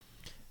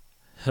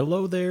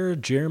Hello there,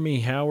 Jeremy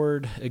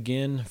Howard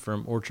again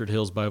from Orchard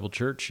Hills Bible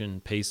Church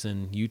in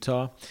Payson,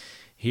 Utah,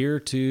 here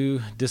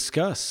to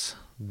discuss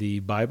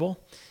the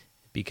Bible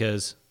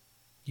because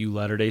you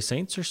Latter-day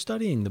Saints are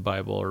studying the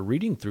Bible or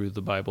reading through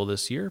the Bible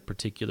this year,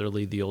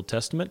 particularly the Old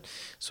Testament.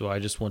 So I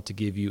just want to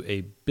give you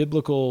a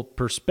biblical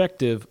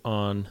perspective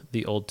on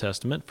the Old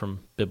Testament from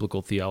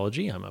biblical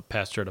theology. I'm a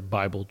pastor at a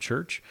Bible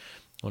church.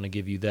 I want to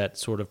give you that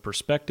sort of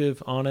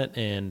perspective on it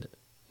and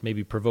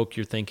maybe provoke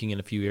your thinking in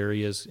a few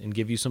areas and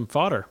give you some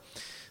fodder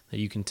that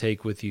you can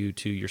take with you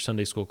to your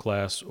Sunday school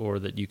class or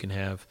that you can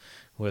have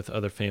with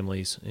other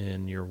families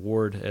in your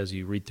ward as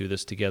you read through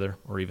this together,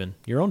 or even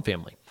your own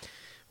family.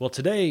 Well,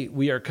 today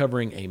we are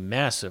covering a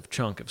massive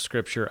chunk of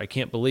Scripture. I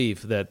can't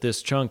believe that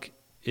this chunk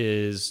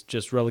is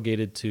just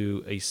relegated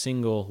to a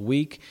single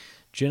week,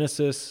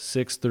 Genesis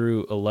 6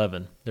 through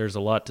 11. There's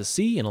a lot to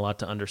see and a lot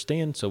to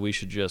understand, so we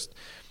should just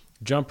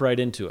jump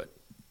right into it.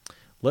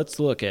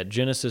 Let's look at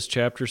Genesis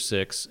chapter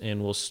 6,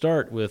 and we'll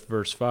start with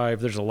verse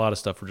 5. There's a lot of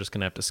stuff we're just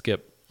going to have to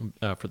skip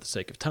for the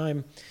sake of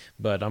time,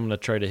 but I'm going to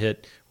try to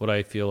hit what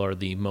I feel are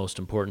the most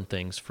important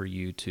things for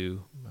you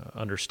to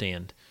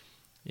understand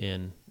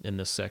in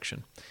this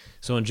section.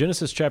 So in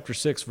Genesis chapter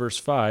 6, verse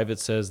 5, it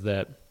says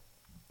that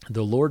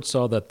the Lord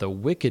saw that the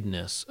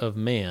wickedness of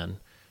man,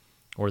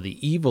 or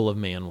the evil of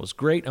man, was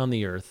great on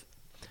the earth,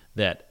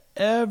 that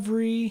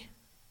every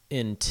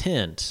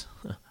intent...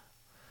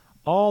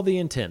 all the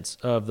intents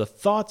of the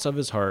thoughts of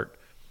his heart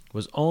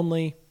was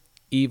only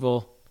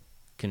evil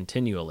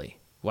continually.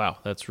 Wow,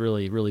 that's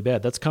really, really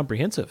bad. That's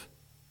comprehensive.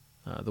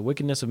 The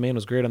wickedness of man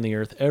was great on the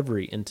earth.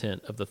 Every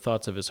intent of the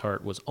thoughts of his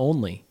heart was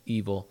only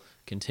evil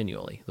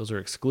continually. Those are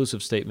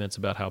exclusive statements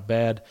about how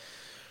bad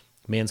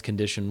man's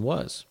condition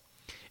was.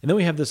 And then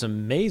we have this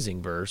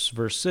amazing verse,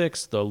 verse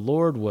 6, the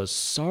Lord was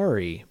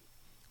sorry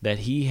that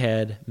he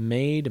had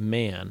made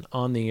man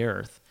on the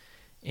earth,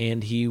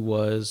 and he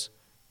was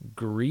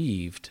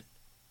grieved,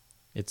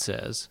 it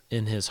says,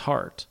 in his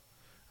heart.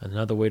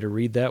 Another way to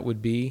read that would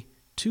be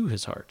to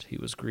his heart. He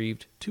was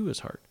grieved to his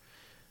heart.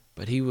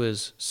 But he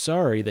was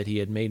sorry that he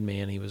had made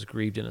man. He was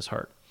grieved in his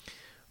heart.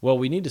 Well,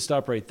 we need to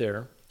stop right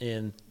there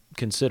and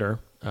consider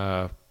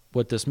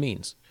what this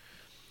means.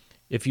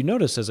 If you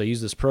notice as I use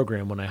this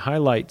program, when I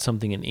highlight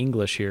something in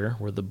English here,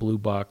 where the blue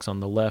box on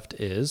the left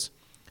is,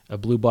 a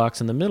blue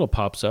box in the middle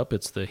pops up.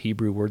 It's the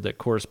Hebrew word that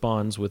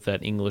corresponds with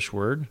that English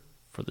word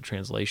for the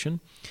translation.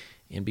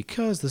 And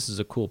because this is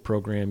a cool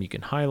program, you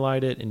can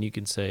highlight it and you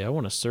can say, I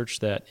want to search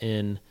that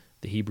in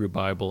the Hebrew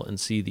Bible and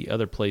see the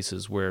other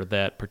places where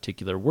that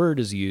particular word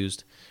is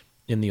used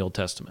in the Old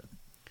Testament.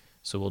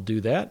 So we'll do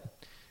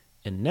that.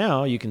 And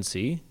now you can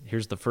see,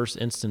 here's the first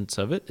instance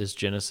of it, is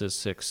Genesis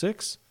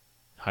 6:6.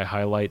 I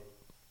highlight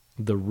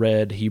the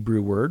red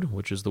Hebrew word,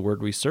 which is the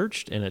word we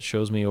searched, and it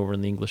shows me over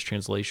in the English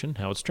translation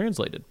how it's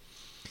translated.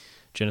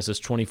 Genesis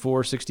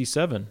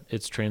 24:67,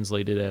 it's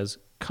translated as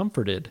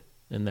comforted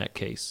in that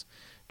case.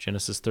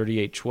 Genesis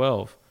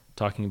 38:12,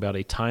 talking about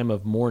a time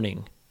of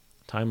mourning.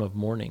 Time of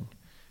mourning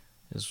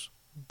is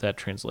that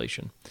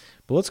translation.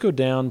 But let's go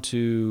down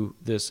to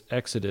this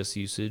Exodus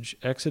usage.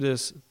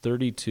 Exodus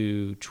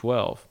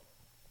 32:12.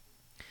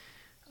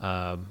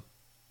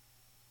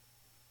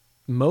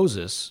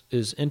 Moses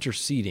is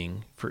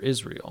interceding for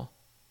Israel,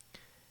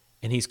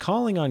 and he's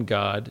calling on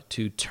God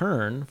to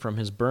turn from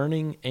his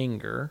burning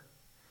anger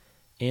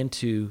and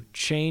to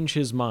change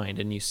his mind.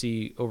 And you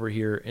see over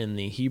here in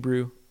the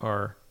Hebrew,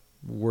 our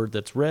word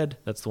that's red,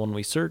 that's the one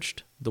we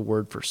searched, the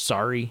word for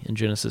sorry in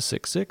Genesis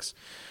 6:6.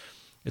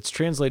 It's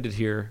translated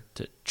here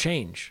to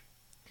change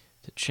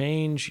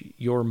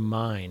your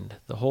mind.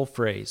 The whole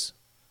phrase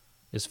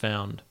is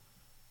found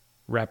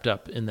wrapped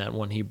up in that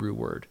one Hebrew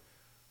word.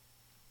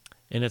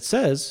 And it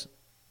says,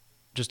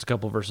 just a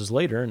couple verses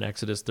later in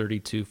Exodus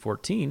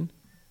 32:14,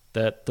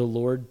 that the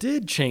Lord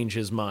did change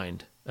his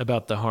mind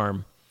about the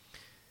harm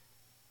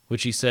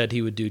which he said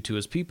he would do to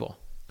his people.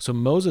 So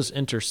Moses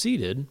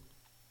interceded,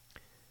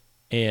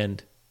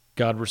 and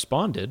God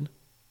responded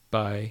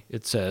by,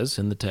 it says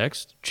in the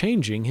text,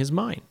 changing his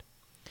mind.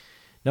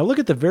 Now look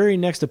at the very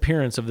next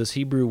appearance of this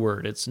Hebrew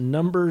word. It's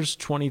Numbers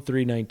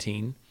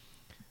 23:19.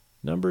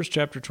 Numbers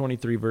chapter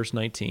 23, verse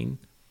 19.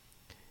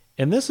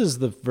 And this is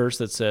the verse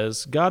that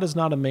says, God is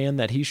not a man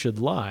that he should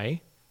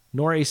lie,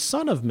 nor a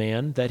son of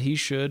man that he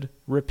should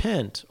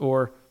repent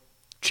or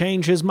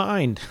change his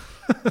mind.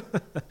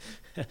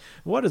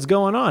 What is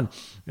going on?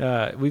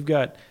 We've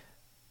got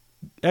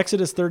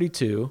Exodus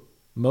 32,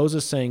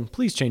 Moses saying,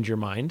 please change your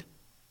mind.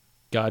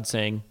 God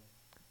saying,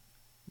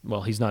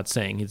 well, he's not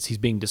saying, he's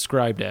being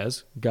described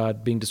as,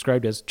 God being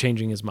described as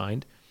changing his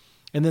mind.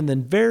 And then the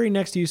very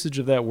next usage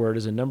of that word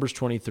is in Numbers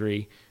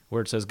 23,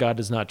 where it says God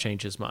does not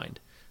change his mind.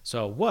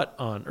 So what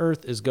on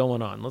earth is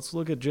going on? Let's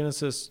look at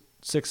Genesis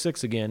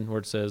 6:6 again, where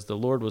it says the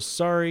Lord was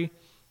sorry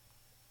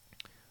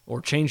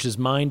or changed his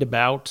mind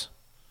about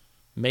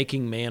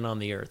making man on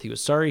the earth. He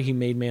was sorry he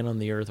made man on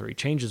the earth, or he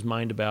changed his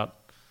mind about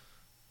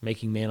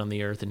making man on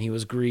the earth, and he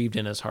was grieved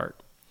in his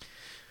heart.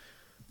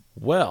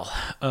 Well,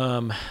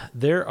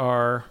 there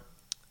are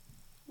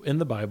in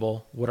the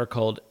Bible what are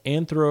called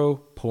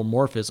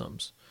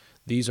anthropomorphisms.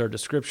 These are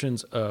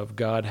descriptions of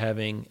God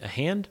having a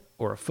hand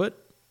or a foot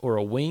or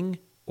a wing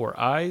or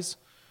eyes,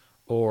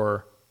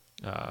 or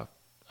I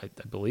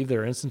believe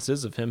there are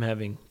instances of him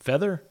having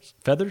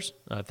feathers,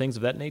 things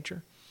of that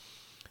nature.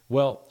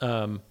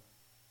 Well,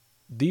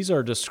 these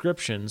are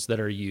descriptions that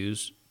are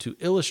used to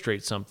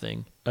illustrate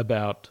something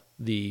about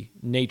the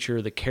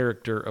nature, the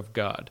character of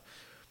God.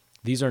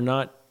 These are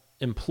not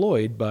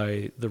employed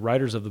by the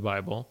writers of the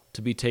Bible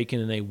to be taken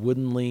in a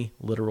woodenly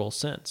literal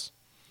sense.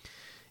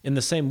 In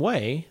the same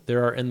way,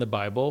 there are in the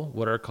Bible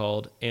what are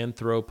called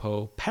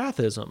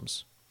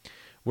anthropopathisms,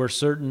 where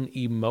certain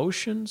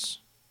emotions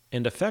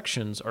and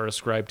affections are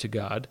ascribed to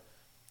God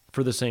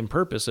for the same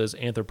purpose as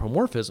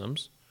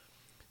anthropomorphisms,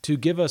 to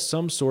give us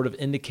some sort of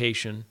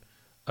indication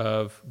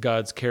of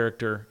God's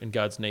character and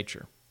God's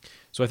nature.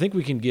 So I think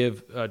we can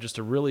give just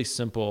a really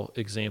simple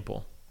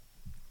example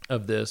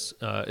of this.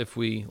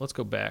 Let's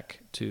go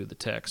back to the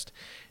text,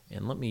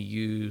 and let me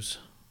use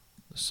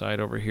the side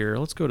over here.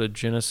 Let's go to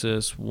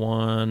Genesis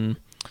 1,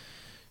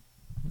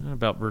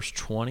 about verse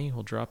 20.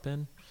 We'll drop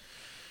in.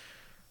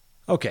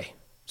 Okay,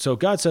 so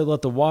God said,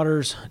 "Let the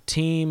waters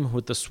teem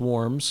with the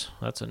swarms."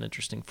 That's an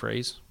interesting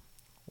phrase.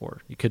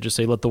 Or you could just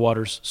say, "Let the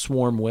waters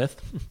swarm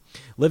with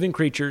living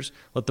creatures.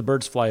 Let the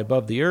birds fly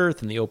above the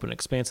earth in the open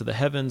expanse of the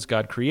heavens."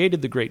 God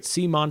created the great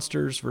sea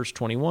monsters, verse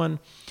 21,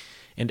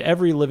 "and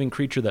every living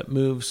creature that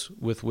moves,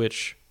 with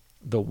which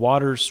the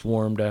waters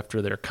swarmed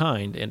after their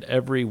kind, and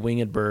every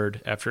winged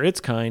bird after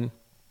its kind."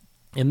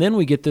 And then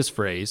we get this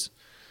phrase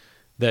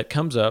that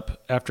comes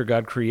up after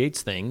God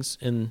creates things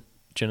in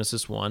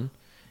Genesis 1,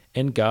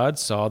 "and God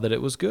saw that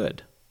it was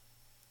good."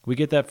 We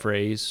get that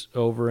phrase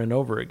over and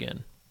over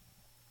again.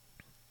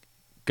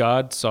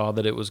 God saw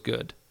that it was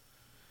good.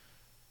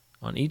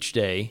 On each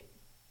day,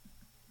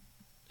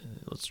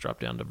 let's drop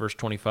down to verse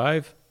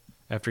 25.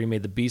 After he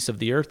made the beasts of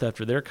the earth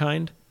after their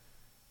kind,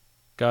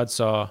 God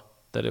saw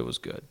that it was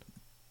good.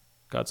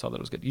 God saw that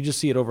it was good. You just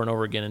see it over and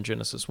over again in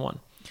Genesis 1.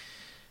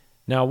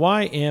 Now,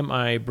 why am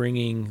I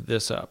bringing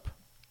this up?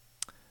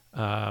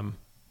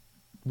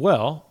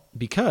 Well,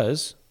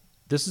 because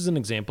this is an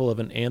example of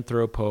an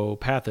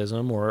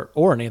anthropopathism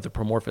or an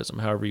anthropomorphism,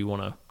 however you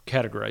want to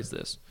categorize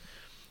this.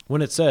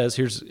 When it says,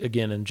 here's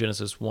again in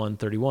Genesis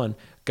 1:31,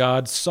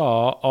 God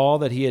saw all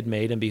that he had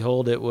made, and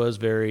behold, it was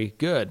very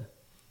good.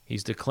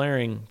 He's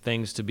declaring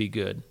things to be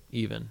good,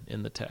 even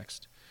in the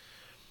text.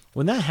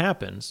 When that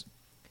happens,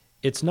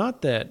 it's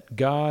not that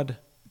God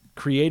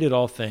created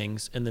all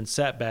things and then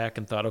sat back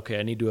and thought, okay,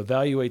 I need to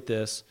evaluate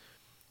this,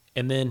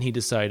 and then he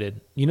decided,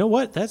 you know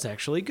what, that's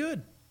actually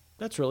good.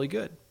 That's really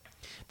good.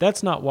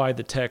 That's not why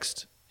the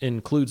text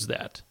includes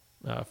that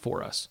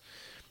for us.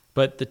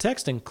 But the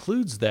text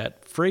includes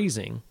that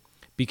phrasing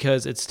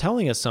because it's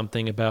telling us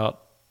something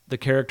about the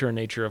character and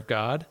nature of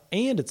God,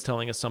 and it's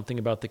telling us something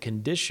about the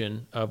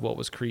condition of what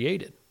was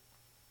created.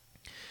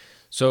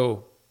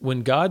 So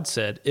when God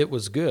said it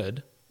was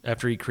good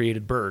after he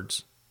created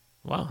birds,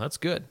 wow, that's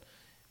good.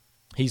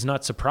 He's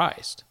not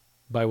surprised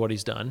by what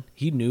he's done.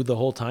 He knew the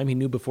whole time. He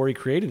knew before he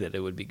created it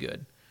would be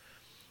good.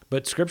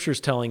 But Scripture's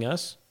telling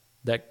us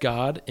that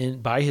God,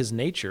 by his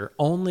nature,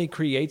 only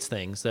creates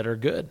things that are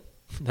good.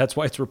 That's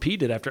why it's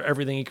repeated after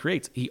everything he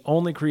creates. He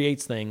only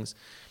creates things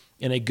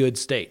in a good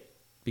state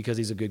because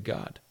he's a good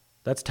God.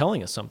 That's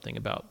telling us something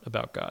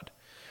about God.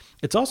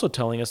 It's also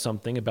telling us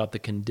something about the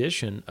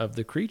condition of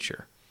the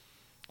creature.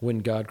 When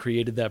God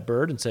created that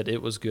bird and said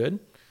it was good,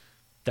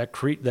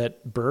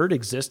 that bird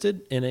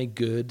existed in a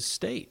good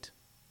state.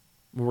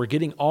 We're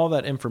getting all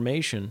that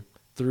information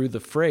through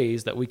the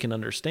phrase that we can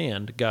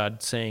understand,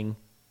 God saying,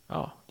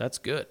 oh, that's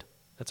good.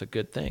 That's a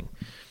good thing.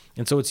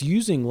 And so it's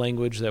using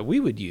language that we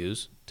would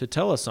use to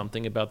tell us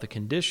something about the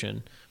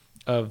condition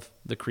of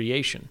the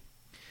creation.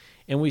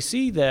 And we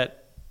see that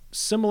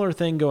similar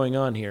thing going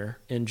on here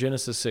in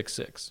Genesis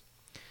 6:6.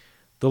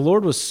 The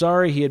Lord was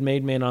sorry he had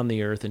made man on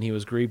the earth, and he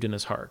was grieved in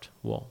his heart.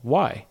 Well,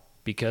 why?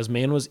 Because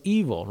man was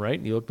evil, right?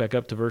 You look back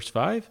up to verse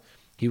 5.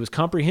 He was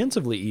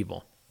comprehensively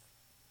evil.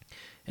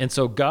 And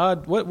so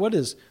God, what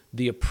is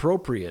the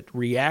appropriate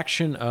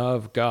reaction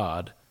of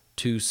God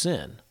to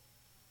sin?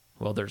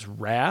 Well, there's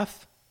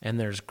wrath and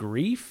there's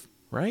grief,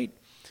 right?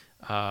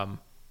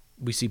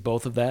 We see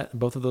both of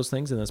those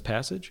things in this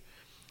passage.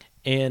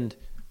 And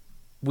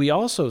we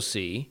also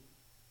see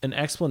an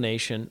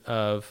explanation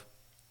of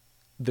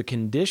the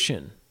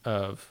condition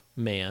of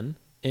man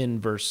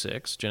in verse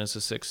 6,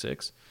 Genesis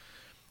 6:6.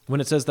 When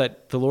it says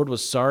that the Lord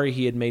was sorry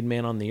he had made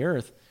man on the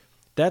earth,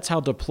 that's how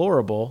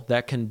deplorable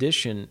that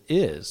condition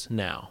is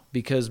now,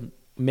 because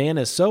man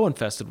is so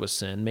infested with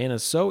sin, man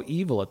is so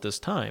evil at this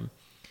time,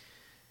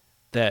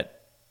 that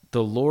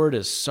the Lord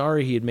is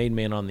sorry he had made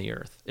man on the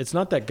earth. It's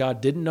not that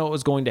God didn't know it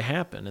was going to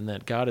happen and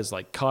that God is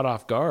like caught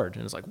off guard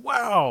and is like,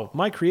 wow,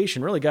 my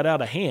creation really got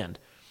out of hand.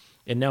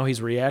 And now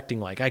he's reacting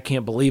like, I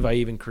can't believe I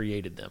even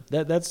created them.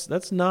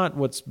 That's not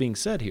what's being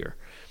said here.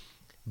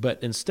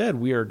 But instead,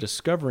 we are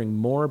discovering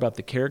more about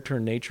the character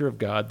and nature of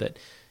God, that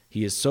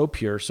he is so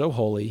pure, so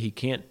holy, he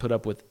can't put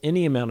up with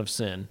any amount of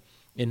sin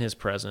in his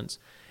presence,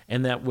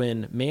 and that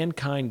when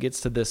mankind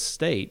gets to this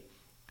state,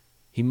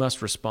 he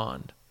must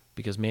respond.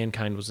 because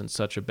mankind was in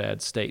such a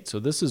bad state. So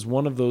this is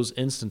one of those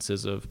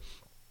instances of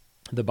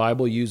the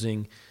Bible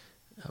using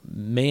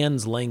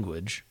man's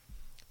language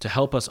to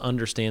help us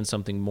understand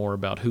something more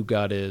about who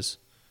God is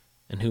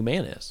and who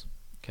man is.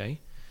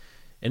 Okay?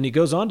 And he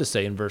goes on to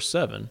say in verse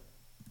 7,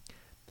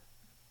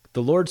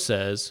 the Lord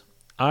says,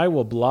 I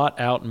will blot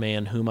out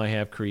man whom I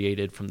have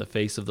created from the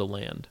face of the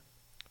land,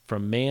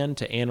 from man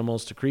to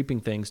animals to creeping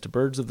things to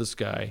birds of the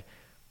sky,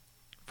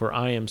 for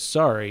I am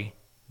sorry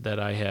that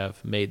I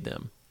have made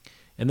them.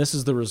 And this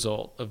is the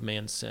result of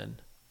man's sin,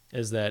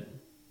 is that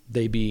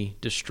they be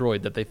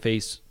destroyed, that they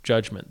face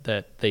judgment,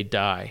 that they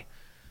die.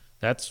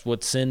 That's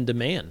what sin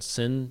demands.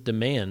 Sin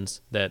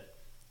demands that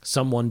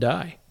someone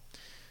die.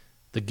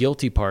 The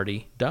guilty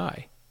party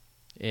die.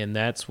 And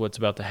that's what's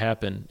about to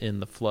happen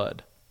in the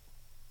flood.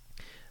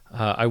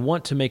 I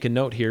want to make a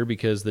note here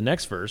because the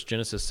next verse,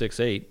 Genesis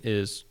 6:8,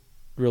 is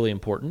really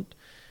important.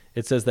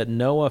 It says that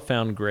Noah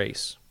found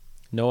grace.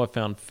 Noah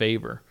found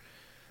favor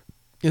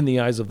in the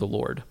eyes of the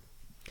Lord.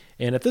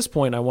 And at this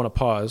point, I want to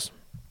pause,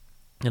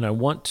 and I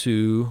want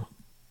to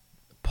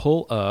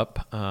pull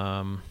up,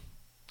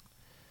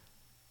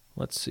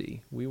 let's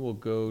see, we will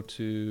go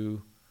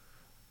to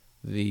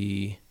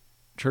the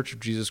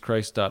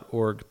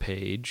churchofjesuschrist.org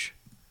page.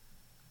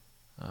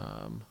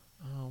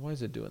 Why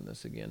is it doing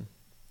this again?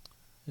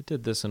 It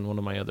did this in one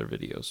of my other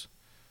videos.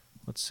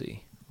 Let's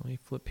see. Let me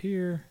flip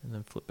here and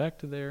then flip back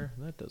to there.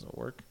 That doesn't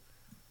work.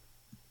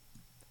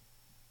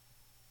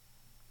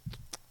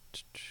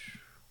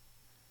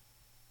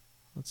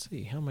 Let's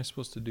see. How am I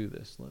supposed to do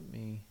this?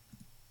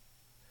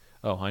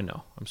 Oh, I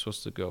know. I'm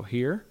supposed to go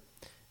here,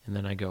 and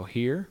then I go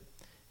here,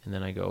 and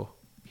then I go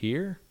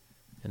here,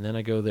 and then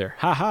I go there.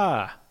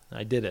 Ha!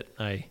 I did it.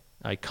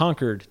 I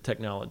conquered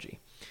technology.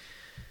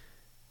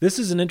 This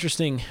is an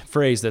interesting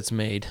phrase that's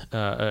made,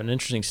 an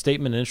interesting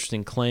statement, an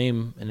interesting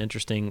claim, an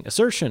interesting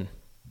assertion.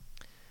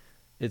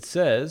 It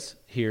says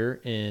here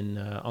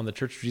on the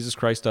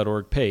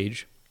churchofjesuschrist.org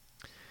page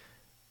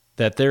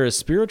that there is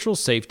spiritual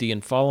safety in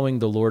following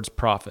the Lord's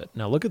prophet.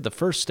 Now look at the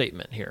first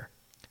statement here.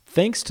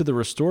 Thanks to the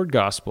restored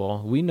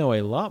gospel, we know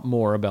a lot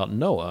more about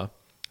Noah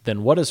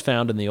than what is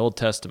found in the Old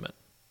Testament.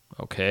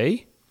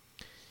 Okay?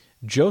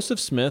 Joseph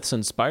Smith's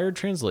inspired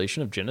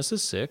translation of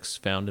Genesis 6,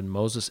 found in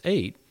Moses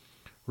 8,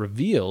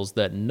 reveals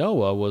that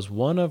Noah was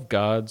one of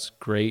God's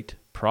great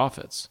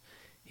prophets.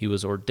 He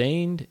was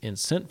ordained and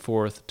sent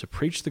forth to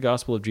preach the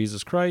gospel of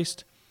Jesus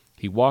Christ.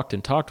 He walked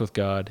and talked with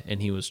God,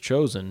 and he was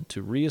chosen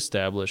to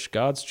reestablish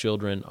God's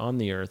children on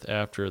the earth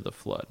after the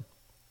flood.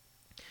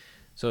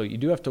 So you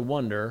do have to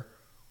wonder,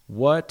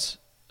 what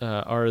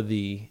are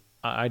the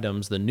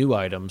items, the new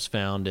items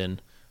found in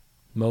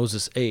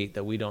Moses 8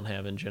 that we don't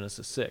have in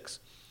Genesis 6?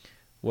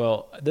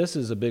 Well, this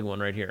is a big one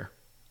right here.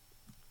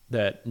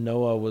 That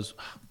Noah was,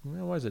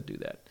 why does it do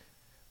that?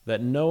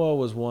 That Noah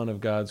was one of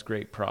God's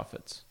great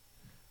prophets.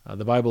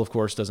 The Bible, of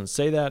course, doesn't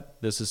say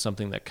that. This is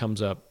something that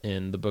comes up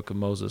in the book of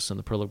Moses and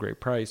the Pearl of Great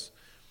Price.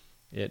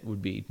 It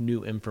would be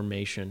new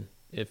information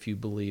if you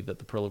believe that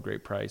the Pearl of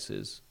Great Price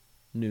is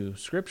new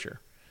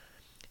scripture.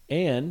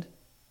 And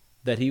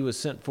that he was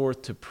sent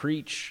forth to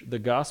preach the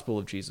gospel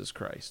of Jesus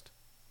Christ.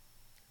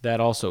 That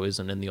also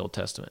isn't in the Old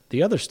Testament.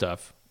 The other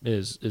stuff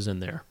is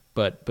in there,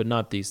 but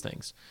not these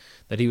things.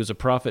 That he was a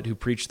prophet who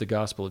preached the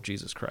gospel of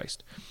Jesus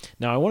Christ.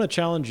 Now, I want to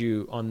challenge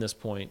you on this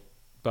point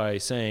by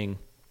saying,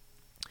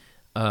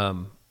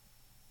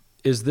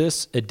 is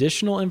this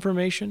additional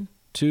information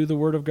to the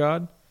Word of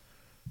God?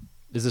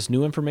 Is this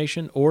new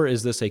information, or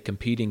is this a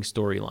competing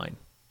storyline?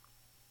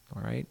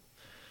 All right.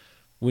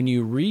 When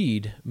you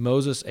read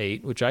Moses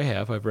 8, which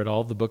I've read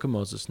all of the book of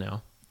Moses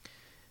now,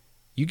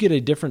 you get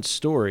a different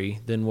story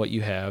than what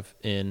you have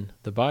in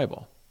the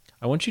Bible.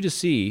 I want you to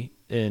see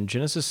in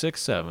Genesis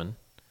 6:7,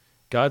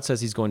 God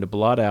says he's going to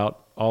blot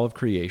out all of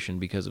creation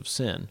because of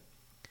sin.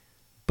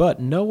 But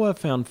Noah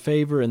found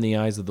favor in the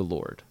eyes of the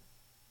Lord.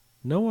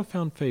 Noah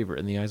found favor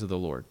in the eyes of the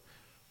Lord.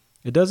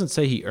 It doesn't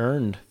say he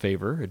earned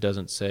favor. It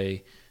doesn't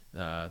say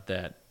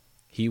that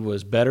he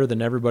was better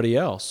than everybody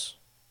else.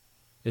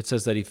 It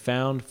says that he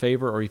found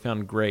favor, or he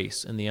found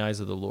grace in the eyes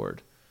of the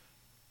Lord.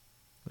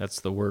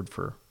 That's the word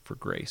for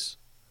grace.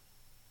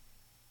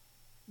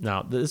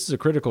 Now, this is a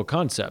critical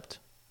concept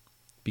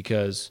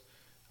because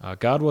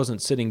God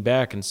wasn't sitting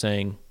back and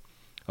saying,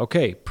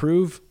 okay,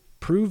 prove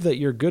that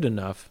you're good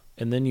enough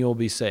and then you'll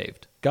be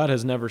saved. God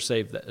has never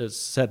said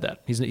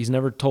that. He's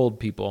never told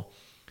people,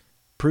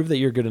 prove that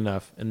you're good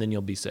enough and then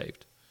you'll be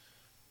saved.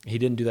 He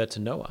didn't do that to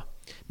Noah.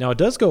 Now, it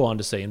does go on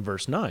to say in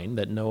verse 9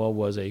 that Noah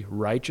was a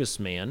righteous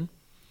man.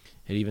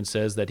 It even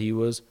says that he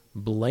was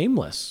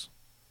blameless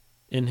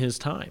in his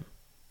time,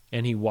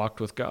 and he walked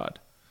with God.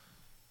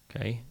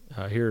 Okay,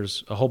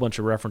 here's a whole bunch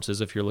of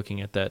references if you're looking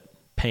at that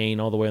pane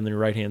all the way on the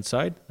right-hand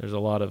side. There's a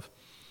lot of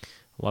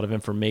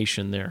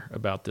information there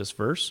about this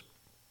verse.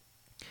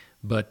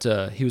 But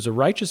he was a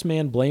righteous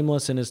man,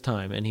 blameless in his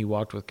time, and he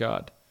walked with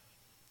God.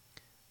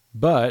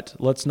 But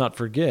let's not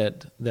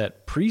forget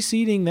that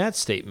preceding that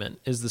statement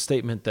is the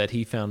statement that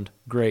he found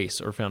grace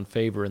or found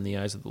favor in the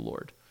eyes of the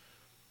Lord.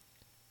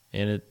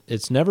 And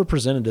it's never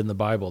presented in the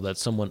Bible that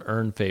someone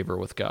earned favor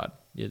with God.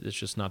 It's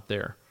just not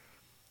there.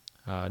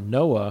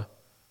 Noah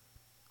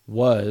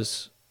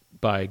was,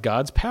 by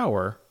God's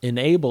power,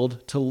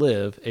 enabled to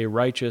live a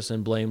righteous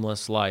and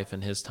blameless life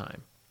in his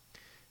time.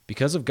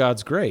 Because of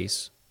God's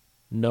grace,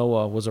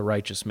 Noah was a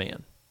righteous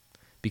man.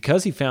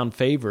 Because he found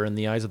favor in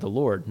the eyes of the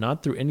Lord,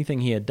 not through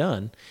anything he had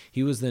done,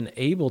 he was then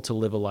able to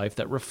live a life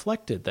that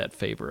reflected that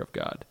favor of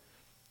God.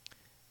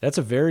 That's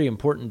a very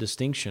important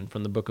distinction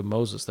from the book of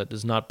Moses that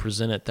does not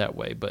present it that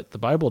way, but the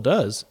Bible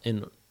does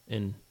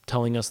in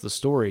telling us the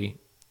story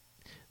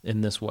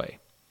in this way.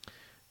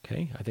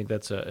 Okay, I think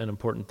that's an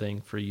important thing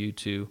for you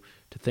to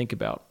think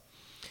about.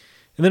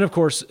 And then, of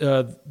course,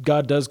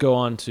 God does go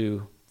on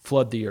to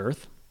flood the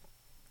earth.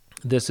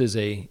 This is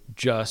a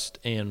just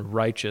and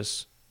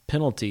righteous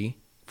penalty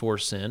for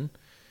sin,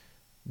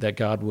 that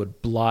God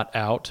would blot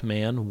out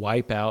man,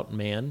 wipe out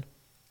man,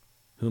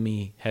 whom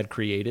he had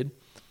created.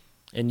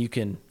 And you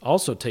can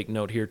also take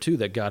note here, too,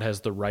 that God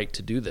has the right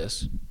to do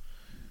this.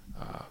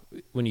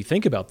 When you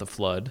think about the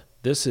flood,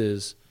 this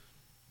is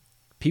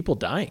people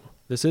dying.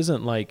 This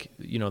isn't like,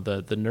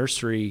 the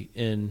nursery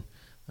in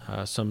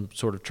some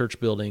sort of church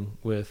building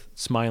with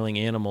smiling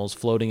animals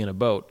floating in a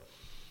boat.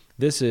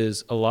 This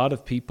is a lot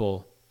of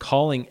people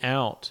calling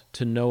out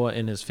to Noah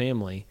and his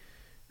family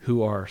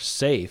who are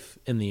safe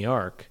in the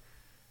ark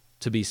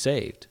to be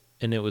saved.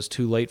 And it was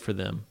too late for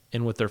them.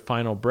 And with their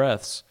final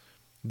breaths,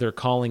 they're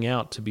calling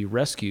out to be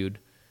rescued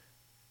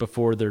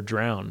before they're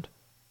drowned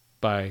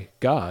by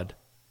God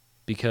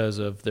because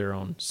of their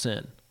own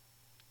sin.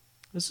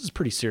 This is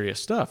pretty serious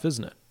stuff,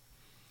 isn't it?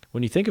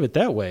 When you think of it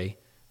that way,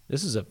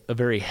 this is a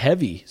very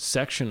heavy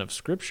section of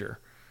Scripture.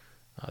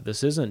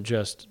 This isn't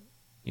just,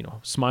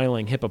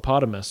 smiling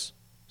hippopotamus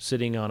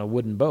sitting on a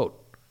wooden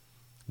boat.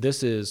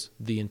 This is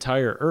the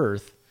entire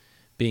earth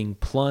being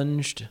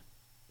plunged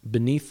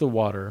beneath the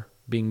water,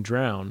 being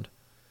drowned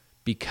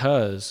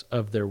because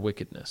of their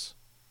wickedness.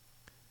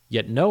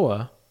 Yet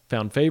Noah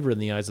found favor in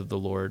the eyes of the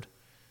Lord.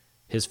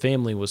 His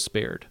family was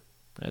spared.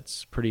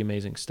 That's pretty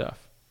amazing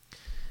stuff.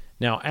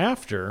 Now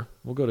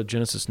we'll go to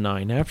Genesis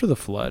 9, after the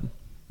flood,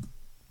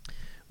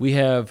 we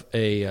have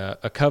a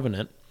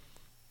covenant.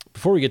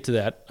 Before we get to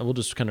that, we'll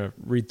just kind of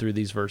read through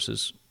these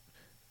verses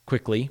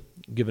quickly,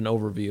 give an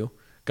overview.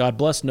 God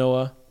blessed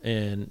Noah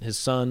and his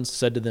sons,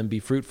 said to them, "Be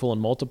fruitful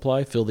and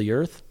multiply, fill the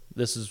earth."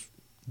 This is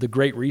the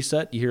Great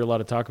Reset. You hear a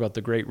lot of talk about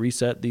the Great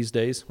Reset these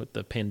days with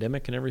the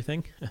pandemic and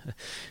everything.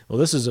 Well,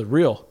 this is a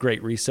real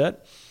Great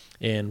Reset,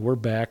 and we're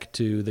back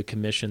to the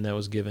commission that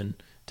was given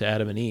to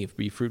Adam and Eve: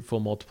 be fruitful,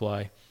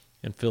 multiply,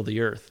 and fill the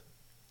earth.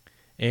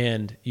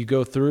 And you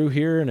go through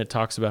here, and it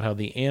talks about how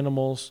the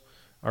animals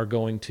are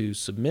going to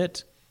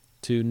submit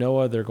to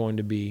Noah. They're going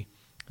to be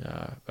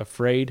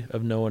afraid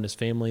of Noah and his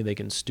family. They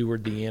can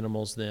steward the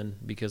animals then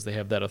because they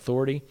have that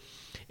authority.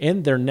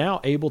 And they're now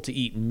able to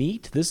eat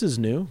meat. This is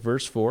new.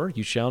 Verse 4,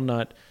 you shall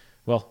not,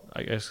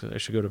 I guess I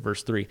should go to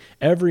verse 3.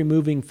 Every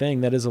moving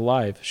thing that is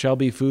alive shall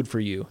be food for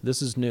you.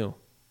 This is new.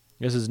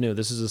 This is new.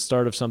 This is the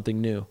start of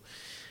something new.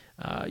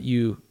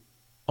 You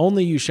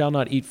shall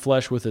not eat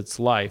flesh with its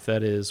life,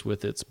 that is,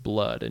 with its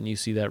blood. And you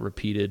see that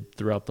repeated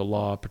throughout the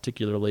law,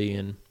 particularly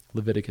in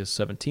Leviticus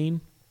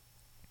 17.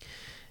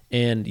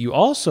 And you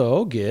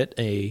also get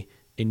a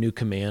new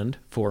command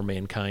for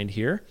mankind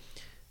here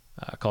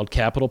called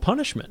capital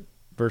punishment.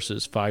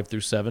 Verses 5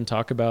 through 7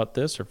 talk about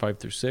this, or 5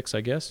 through 6,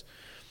 I guess,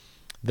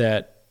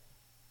 that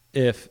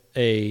if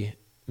a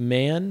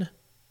man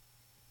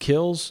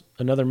kills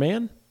another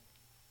man,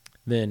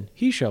 then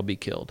he shall be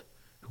killed.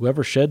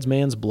 Whoever sheds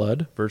man's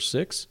blood, verse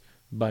 6,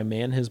 by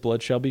man his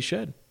blood shall be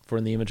shed, for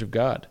in the image of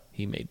God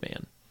he made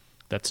man.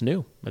 That's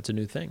new. That's a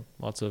new thing.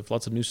 Lots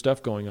of new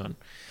stuff going on.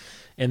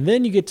 And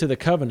then you get to the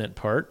covenant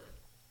part,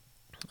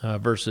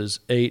 verses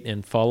 8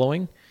 and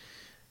following.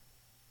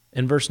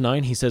 In verse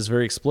 9, he says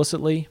very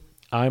explicitly,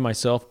 "I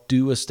myself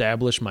do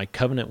establish my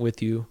covenant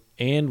with you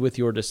and with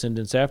your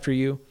descendants after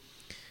you,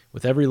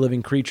 with every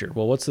living creature."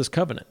 Well, what's this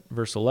covenant?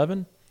 Verse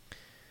 11,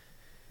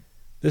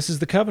 "This is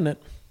the covenant,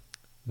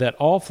 that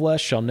all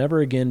flesh shall never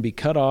again be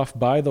cut off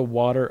by the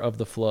water of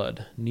the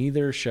flood,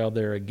 neither shall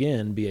there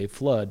again be a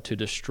flood to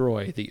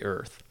destroy the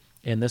earth."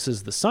 And this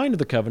is the sign of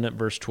the covenant,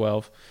 verse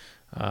 12,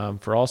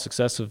 for all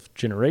successive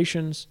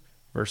generations.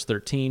 Verse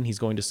 13, he's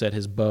going to set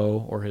his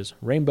bow or his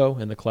rainbow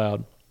in the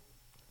cloud,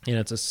 and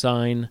it's a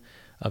sign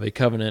of a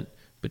covenant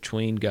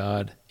between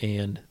God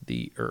and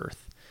the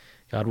earth.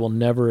 God will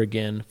never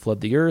again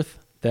flood the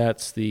earth.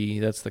 That's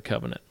the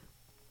covenant.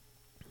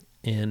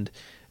 And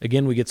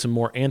again, we get some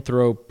more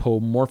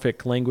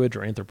anthropomorphic language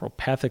or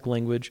anthropopathic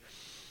language.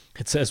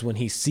 It says when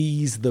he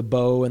sees the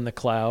bow in the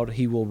cloud,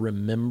 he will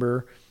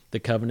remember the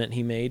covenant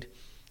he made.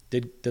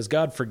 Does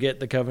God forget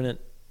the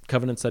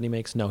covenants that he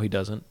makes? No, he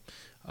doesn't.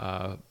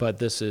 But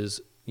this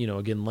is,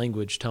 again,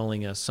 language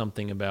telling us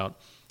something about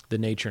the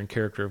nature and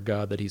character of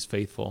God, that he's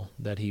faithful,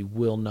 that he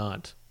will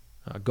not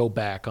go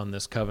back on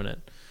this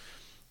covenant.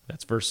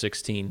 That's verse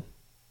 16.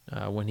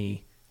 When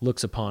he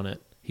looks upon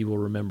it, he will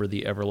remember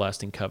the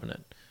everlasting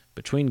covenant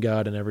between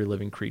God and every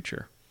living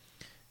creature.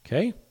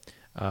 Okay?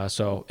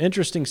 So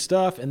interesting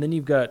stuff. And then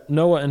you've got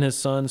Noah and his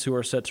sons who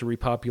are set to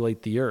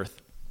repopulate the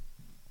earth.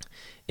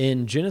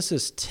 In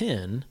Genesis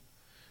 10,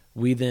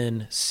 we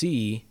then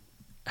see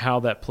how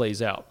that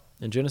plays out.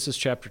 In Genesis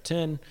chapter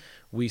 10,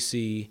 we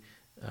see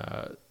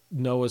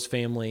Noah's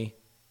family,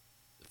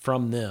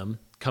 from them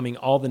coming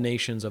all the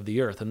nations of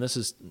the earth. And this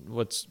is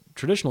what's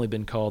traditionally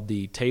been called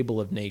the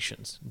Table of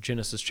Nations,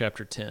 Genesis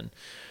chapter 10.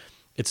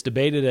 It's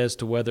debated as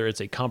to whether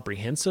it's a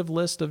comprehensive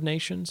list of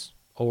nations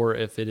or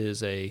if it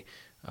is a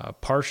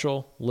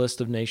partial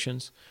list of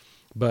nations.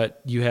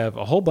 But you have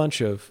a whole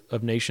bunch of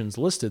nations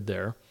listed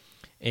there,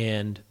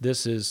 and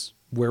this is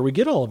where we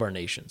get all of our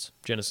nations,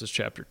 Genesis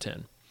chapter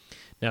 10.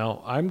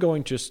 Now, I'm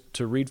going just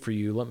to read for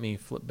you. Let me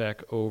flip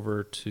back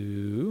over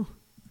to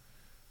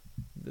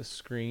this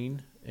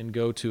screen and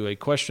go to a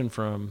question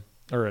from,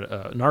 or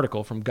an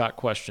article from Got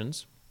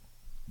Questions,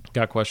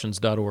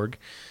 gotquestions.org,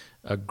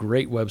 a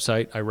great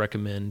website. I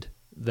recommend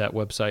that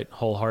website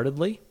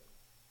wholeheartedly.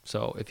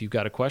 So if you've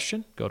got a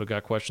question, go to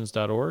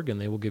gotquestions.org and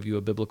they will give you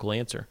a biblical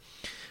answer.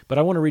 But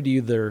I want to read to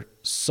you their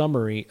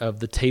summary of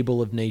the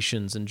Table of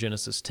Nations in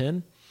Genesis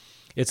 10.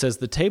 It says,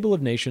 the Table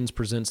of Nations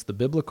presents the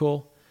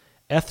biblical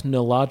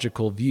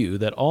ethnological view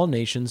that all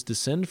nations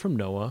descend from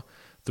Noah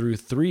through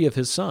three of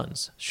his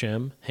sons,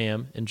 Shem,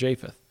 Ham, and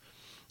Japheth.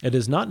 It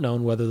is not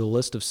known whether the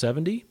list of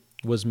 70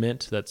 was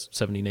meant, that's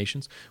 70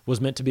 nations, was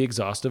meant to be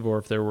exhaustive or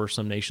if there were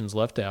some nations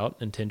left out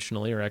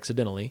intentionally or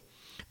accidentally.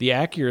 The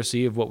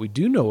accuracy of what we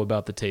do know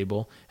about the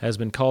table has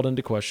been called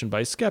into question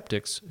by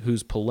skeptics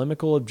whose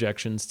polemical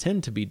objections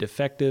tend to be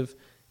defective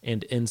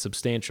and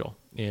insubstantial.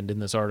 And in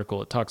this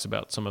article, it talks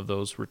about some of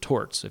those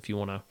retorts. If you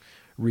want to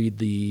read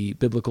the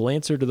biblical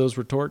answer to those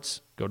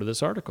retorts, go to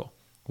this article.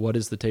 What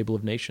is the Table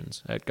of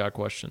Nations at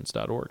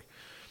gotquestions.org.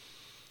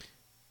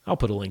 I'll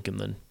put a link in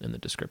the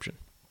description.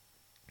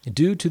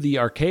 Due to the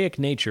archaic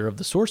nature of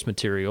the source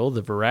material,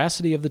 the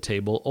veracity of the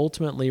table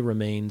ultimately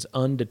remains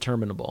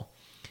undeterminable.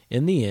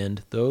 In the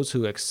end, those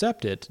who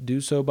accept it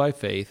do so by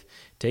faith,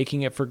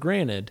 taking it for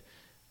granted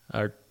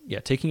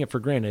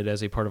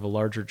as a part of a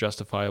larger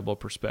justifiable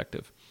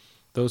perspective.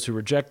 Those who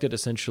reject it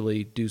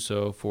essentially do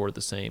so for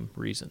the same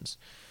reasons.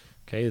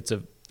 Okay,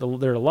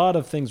 there are a lot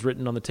of things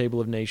written on the Table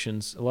of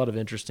Nations, a lot of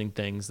interesting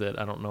things that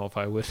I don't know if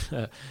I would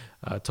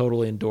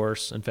totally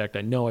endorse. In fact,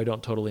 I know I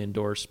don't totally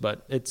endorse,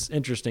 but it's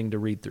interesting to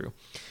read through.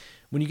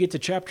 When you get to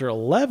chapter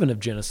 11 of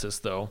Genesis,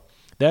 though,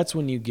 that's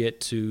when you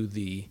get to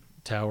the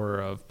Tower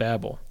of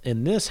Babel.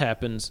 And this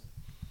happens,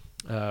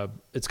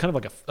 it's kind of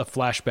like a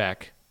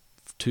flashback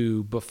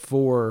to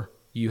before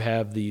you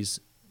have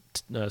these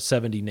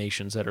 70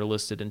 nations that are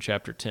listed in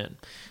chapter 10.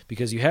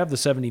 Because you have the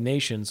 70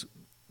 nations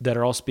that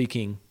are all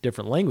speaking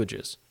different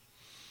languages.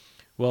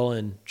 Well,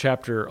 in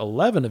chapter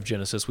 11 of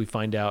Genesis, we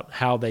find out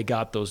how they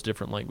got those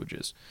different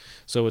languages.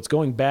 So it's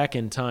going back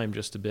in time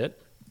just a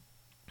bit.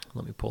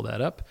 Let me pull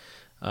that up.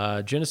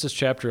 Genesis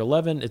chapter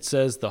 11, it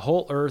says the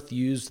whole earth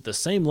used the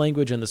same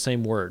language and the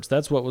same words.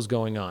 That's what was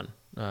going on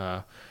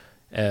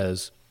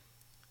as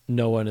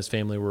Noah and his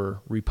family were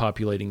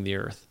repopulating the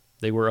earth.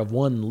 They were of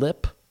one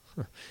lip,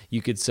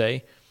 you could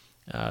say.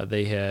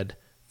 They had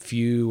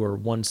few or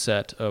one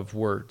set of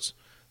words.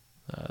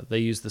 They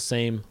used the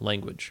same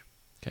language,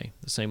 the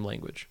same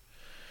language.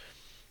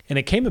 And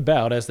it came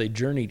about as they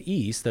journeyed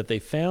east that they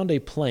found a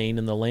plain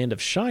in the land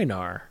of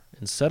Shinar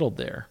and settled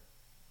there.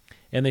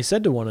 And they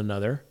said to one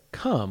another,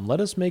 "Come,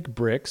 let us make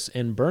bricks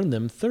and burn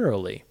them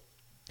thoroughly."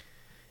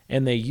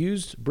 And they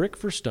used brick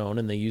for stone,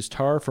 and they used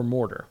tar for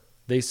mortar.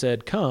 They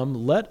said,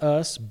 "Come, let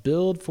us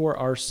build for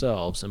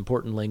ourselves,"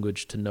 important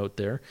language to note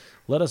there,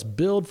 "let us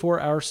build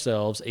for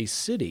ourselves a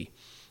city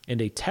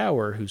and a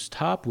tower whose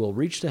top will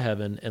reach to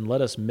heaven, and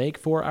let us make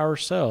for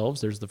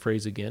ourselves," there's the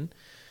phrase again,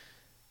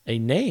 "a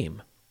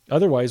name.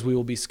 Otherwise we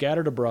will be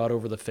scattered abroad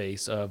over the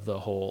face of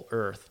the whole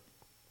earth."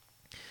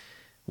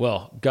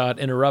 Well, God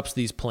interrupts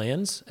these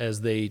plans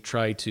as they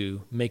try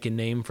to make a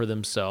name for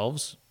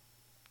themselves.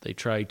 They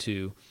try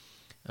to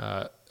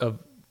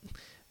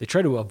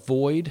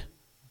avoid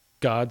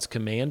God's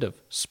command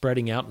of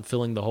spreading out and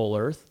filling the whole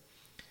earth,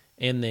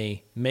 and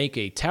they make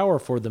a tower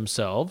for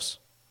themselves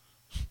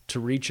to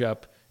reach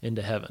up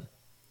into heaven.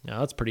 Now,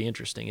 that's pretty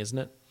interesting, isn't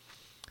it?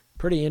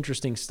 Pretty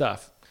interesting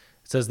stuff.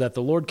 It says that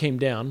the Lord came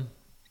down.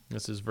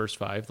 This is verse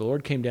 5. The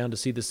Lord came down to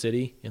see the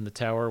city and the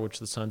tower which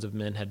the sons of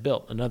men had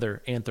built.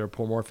 Another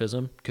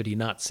anthropomorphism. Could he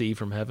not see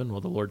from heaven?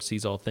 Well, the Lord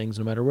sees all things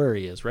no matter where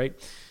he is, right?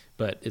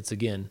 But it's,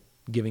 again,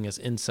 giving us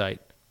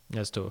insight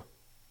as to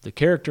the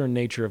character and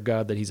nature of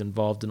God, that he's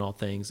involved in all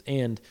things,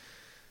 and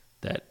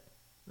that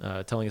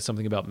telling us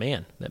something about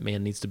man, that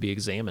man needs to be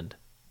examined.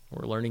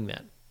 We're learning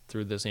that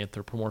through this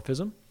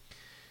anthropomorphism.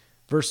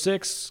 Verse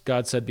 6,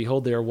 God said,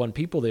 "Behold, they are one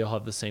people, they all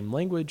have the same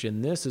language,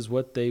 and this is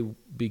what they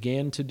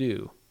began to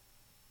do.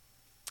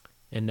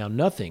 And now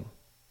nothing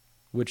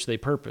which they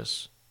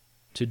purpose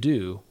to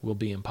do will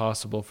be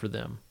impossible for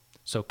them.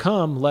 So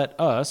come, let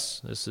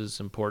us," this is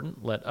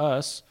important, "let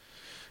us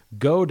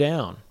go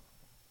down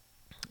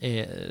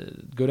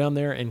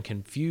there and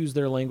confuse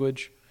their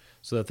language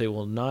so that they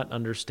will not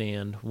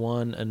understand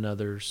one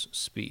another's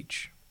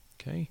speech."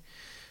 Okay?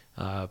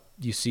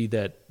 You see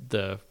that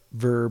the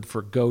verb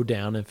for go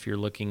down, if you're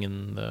looking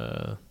in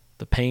the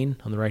pane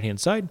on the right-hand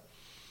side,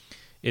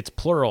 it's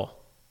plural.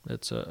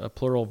 It's a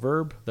plural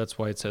verb. That's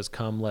why it says,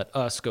 come, let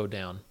us go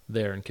down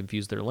there, and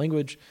confuse their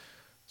language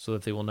so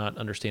that they will not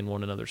understand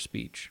one another's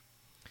speech.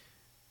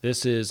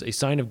 This is a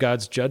sign of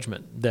God's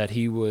judgment, that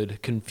he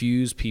would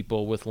confuse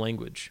people with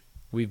language.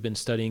 We've been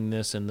studying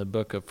this in the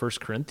book of 1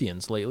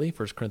 Corinthians lately.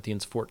 1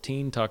 Corinthians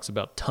 14 talks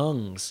about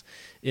tongues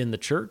in the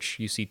church.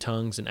 You see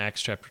tongues in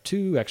Acts chapter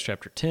 2, Acts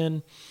chapter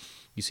 10.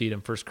 You see it in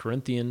 1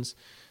 Corinthians.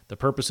 The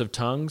purpose of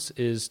tongues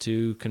is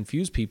to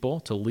confuse people,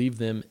 to leave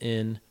them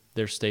in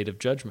their state of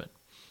judgment.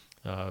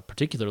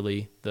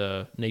 Particularly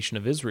the nation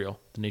of Israel.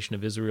 The nation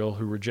of Israel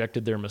who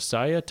rejected their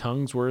Messiah,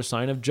 tongues were a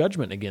sign of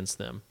judgment against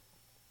them.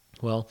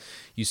 Well,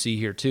 you see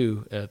here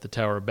too, at the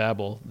Tower of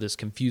Babel, this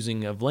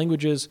confusing of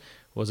languages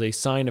was a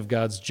sign of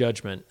God's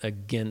judgment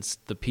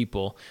against the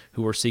people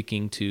who were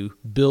seeking to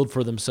build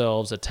for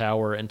themselves a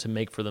tower and to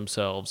make for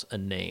themselves a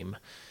name.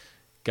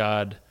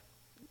 God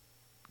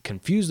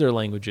confused their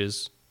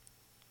languages,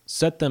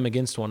 set them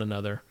against one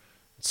another,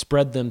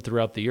 spread them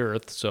throughout the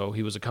earth, so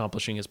he was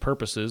accomplishing his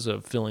purposes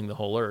of filling the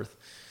whole earth,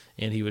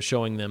 and he was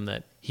showing them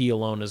that he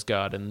alone is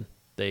God, and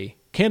they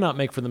cannot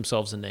make for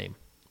themselves a name,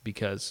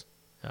 because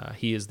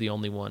he is the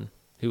only one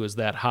who is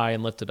that high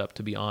and lifted up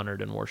to be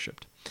honored and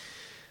worshipped.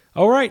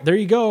 All right, there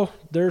you go.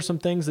 There are some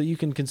things that you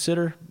can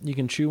consider, you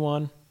can chew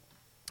on.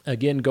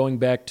 Again, going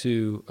back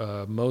to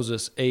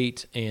Moses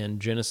 8 and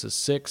Genesis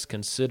 6,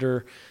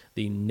 consider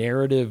the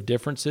narrative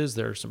differences.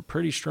 There are some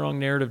pretty strong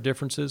narrative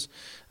differences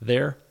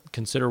there.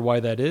 Consider why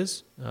that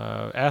is.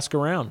 Ask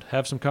around.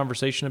 Have some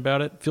conversation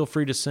about it. Feel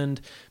free to send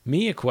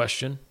me a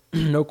question.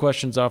 No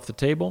questions off the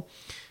table.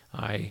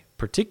 I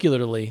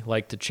particularly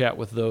like to chat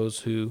with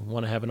those who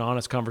want to have an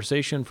honest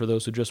conversation. For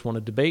those who just want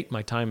to debate,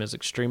 my time is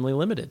extremely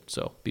limited,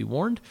 so be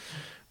warned.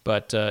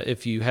 But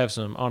if you have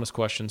some honest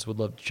questions, would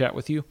love to chat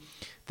with you.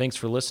 Thanks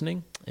for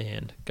listening,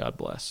 and God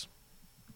bless.